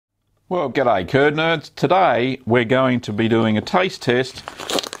Well, g'day curd nerds. Today we're going to be doing a taste test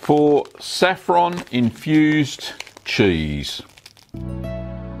for Saffron Infused Cheese.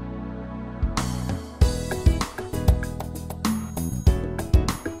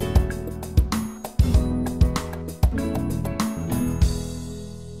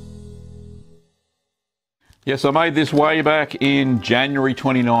 Yes, I made this way back in January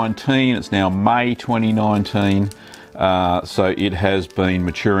 2019. It's now May 2019. So it has been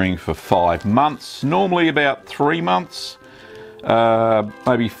maturing for 5 months, normally about 3 months,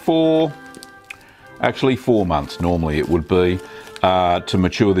 maybe 4, actually 4 months normally it would be to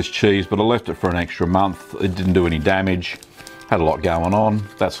mature this cheese, but I left it for an extra month. It didn't do any damage, had a lot going on,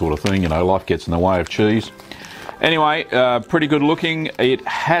 that sort of thing, you know, life gets in the way of cheese. Anyway, pretty good looking. It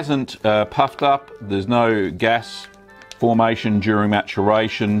hasn't puffed up, there's no gas formation during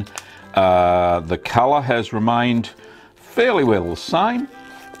maturation. The colour has remained fairly well the same,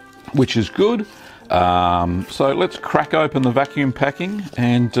 which is good. So let's crack open the vacuum packing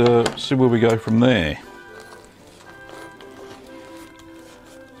and see where we go from there.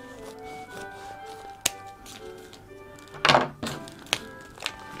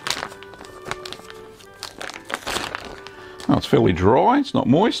 Oh, it's fairly dry, it's not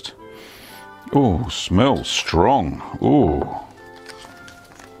moist. Oh, smells strong. Oh,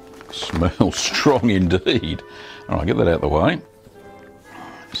 smells strong indeed. All right, get that out of the way.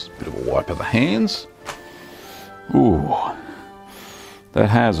 Just a bit of a wipe of the hands. Ooh, that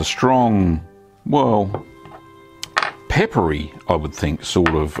has a strong, well, peppery, I would think,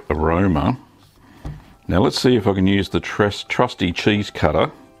 sort of aroma. Now let's see if I can use the trusty cheese cutter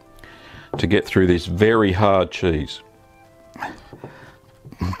to get through this very hard cheese.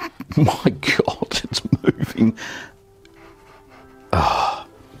 My God, it's moving. Ah,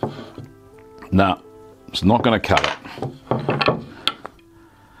 no, it's not going to cut it.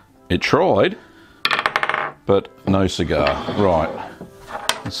 It tried, but no cigar. Right,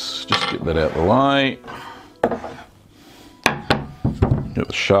 let's just get that out of the way. Get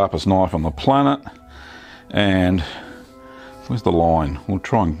the sharpest knife on the planet. And where's the line? We'll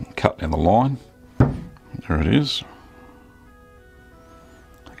try and cut down the line. There it is.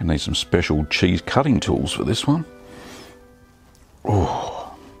 I need some special cheese cutting tools for this one. Oh.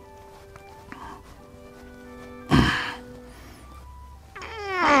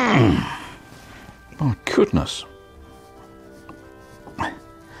 My goodness.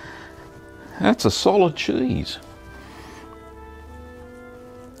 That's a solid cheese.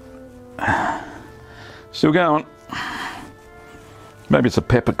 Still going. Maybe it's the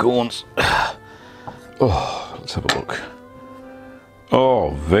peppercorns. Oh, let's have a look. Oh,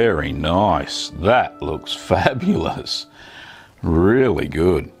 very nice. That looks fabulous. Really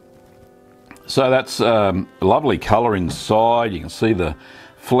good. So that's a lovely colour inside. You can see the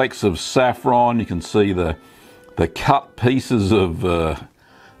flecks of saffron. You can see the cut pieces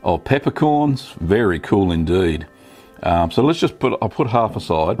of peppercorns. Very cool indeed. So let's just I'll put half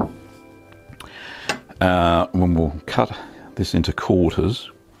aside. When we'll cut this into quarters.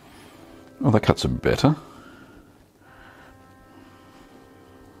 Oh, that cuts a bit better.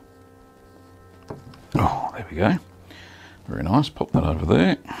 Oh, there we go. Very nice. Pop that over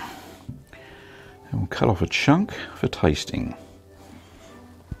there. And we'll cut off a chunk for tasting.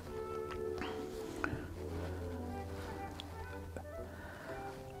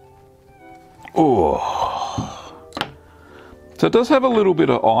 Oh. So it does have a little bit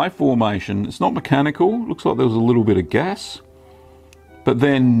of eye formation. It's not mechanical. Looks like there was a little bit of gas. But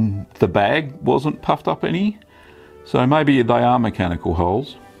then the bag wasn't puffed up any. So maybe they are mechanical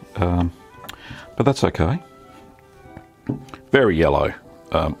holes. But that's okay. Very yellow,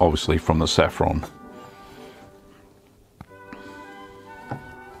 obviously from the saffron.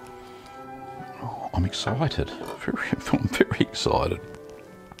 Oh, I'm excited. I'm very excited.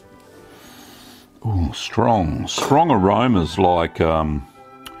 Oh, strong aromas like a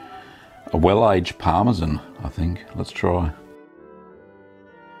well-aged Parmesan, I think. Let's try.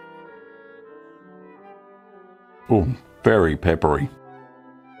 Oh, very peppery.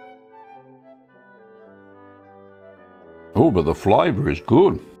 Oh, but the flavour is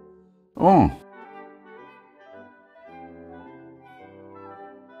good. Oh.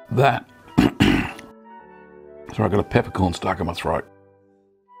 That. Sorry, I got a peppercorn stuck in my throat.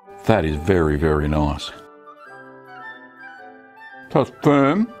 That is very, very nice. So it's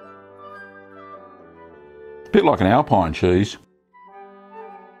firm. A bit like an Alpine cheese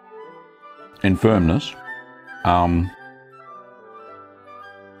in firmness.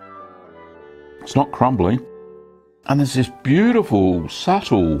 It's not crumbly. And there's this beautiful,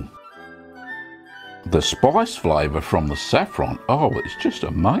 subtle the spice flavour from the saffron, oh, it's just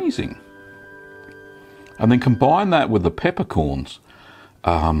amazing. And then combine that with the peppercorns,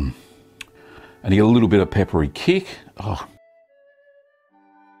 and you get a little bit of peppery kick. Oh,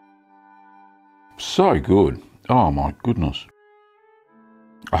 so good. Oh my goodness.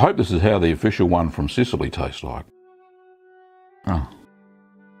 I hope this is how the official one from Sicily tastes like. Oh.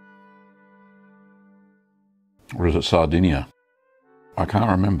 Or is it Sardinia? I can't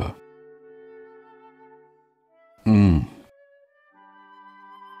remember.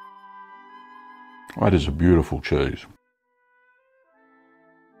 That is a beautiful cheese.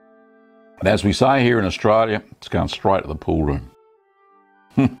 And as we say here in Australia, it's going straight to the pool room.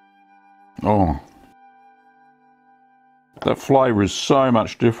 Oh. That flavour is so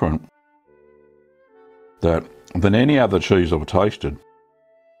much different than any other cheese I've tasted.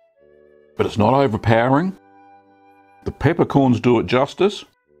 But it's not overpowering. The peppercorns do it justice,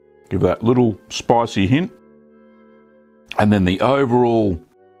 give that little spicy hint. And then the overall,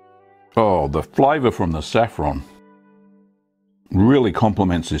 oh, the flavour from the saffron really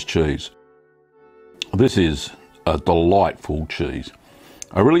complements this cheese. This is a delightful cheese.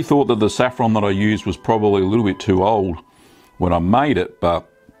 I really thought that the saffron that I used was probably a little bit too old when I made it, but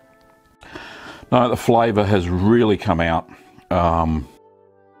no, the flavour has really come out.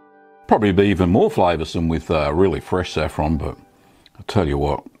 Probably be even more flavoursome with really fresh saffron, but I'll tell you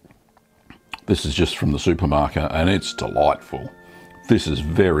what, this is just from the supermarket and it's delightful. This is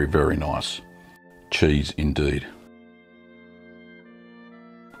very, very nice cheese indeed.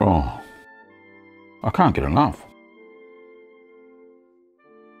 Oh, I can't get enough.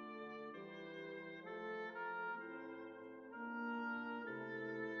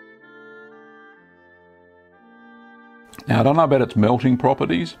 Now, I don't know about its melting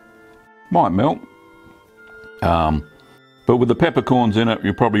properties. Might melt. But with the peppercorns in it,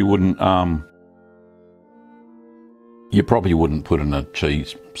 you probably wouldn't put in a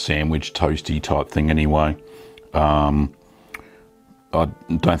cheese sandwich, toasty type thing anyway. I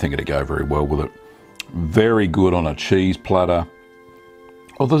don't think it'd go very well with it. Very good on a cheese platter.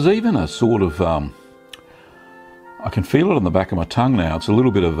 Oh, there's even a sort of, I can feel it on the back of my tongue now. It's a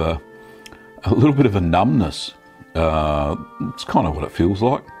little bit of a numbness. It's kind of what it feels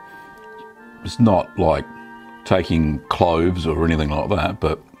like. It's not like taking cloves or anything like that,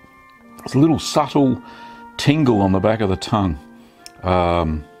 but it's a little subtle tingle on the back of the tongue.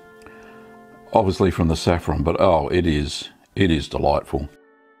 Obviously from the saffron, but oh, it is delightful.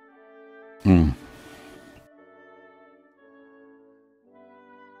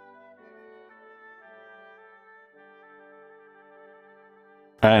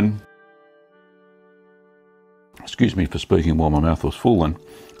 And excuse me for speaking while my mouth was full then.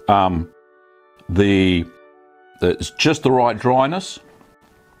 It's just the right dryness.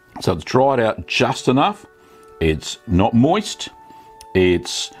 So it's dried out just enough. It's not moist.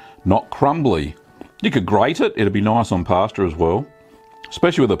 It's not crumbly. You could grate it. It'd be nice on pasta as well,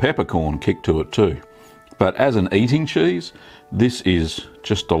 especially with a peppercorn kick to it too. But as an eating cheese, this is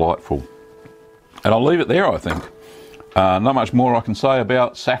just delightful. And I'll leave it there, I think. Not much more I can say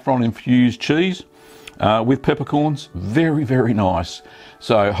about saffron infused cheese. With peppercorns, very, very nice.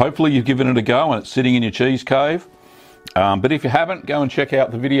 So hopefully you've given it a go and it's sitting in your cheese cave. But if you haven't, go and check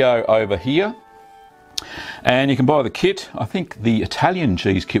out the video over here. And you can buy the kit. I think the Italian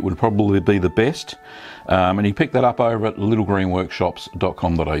cheese kit would probably be the best. And you pick that up over at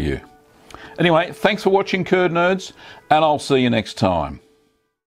littlegreenworkshops.com.au. Anyway, thanks for watching, Curd Nerds, and I'll see you next time.